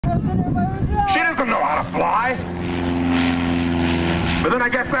She doesn't know how to fly. But then I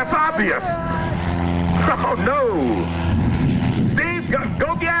guess that's obvious. Oh, no. Steve,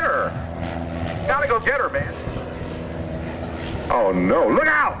 go get her. Gotta go get her, man. Oh, no. Look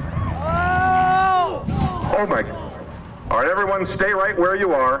out. Oh, my. All right, everyone, stay right where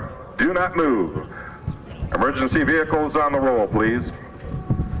you are. Do not move. Emergency vehicles on the roll, please.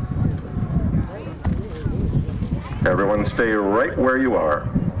 Everyone stay right where you are.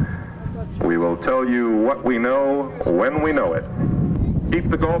 We will tell you what we know when we know it. Keep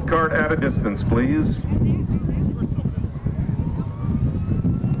the golf cart at a distance, please.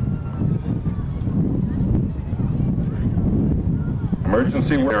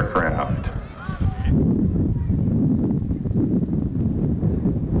 Emergency aircraft.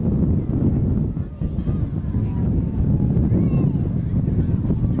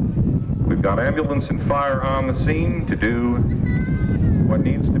 We've got ambulance and fire on the scene to do what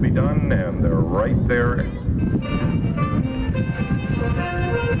needs to be done, and they're right there.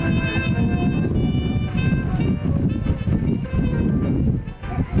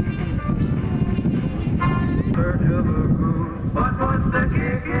 What was the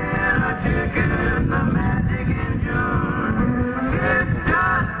kick in a chicken, the magic in June? It's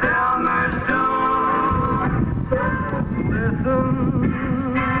just Elmer Stone. Listen,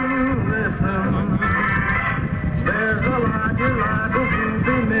 listen, there's a lot you liable to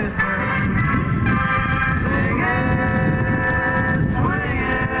be missing. Singing,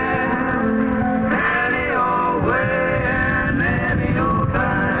 swinging, any old way and any old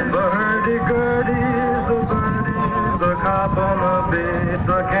time. The hurdy-gurdy is the birdie, the cop on the beat,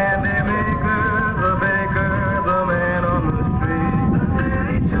 the candy man.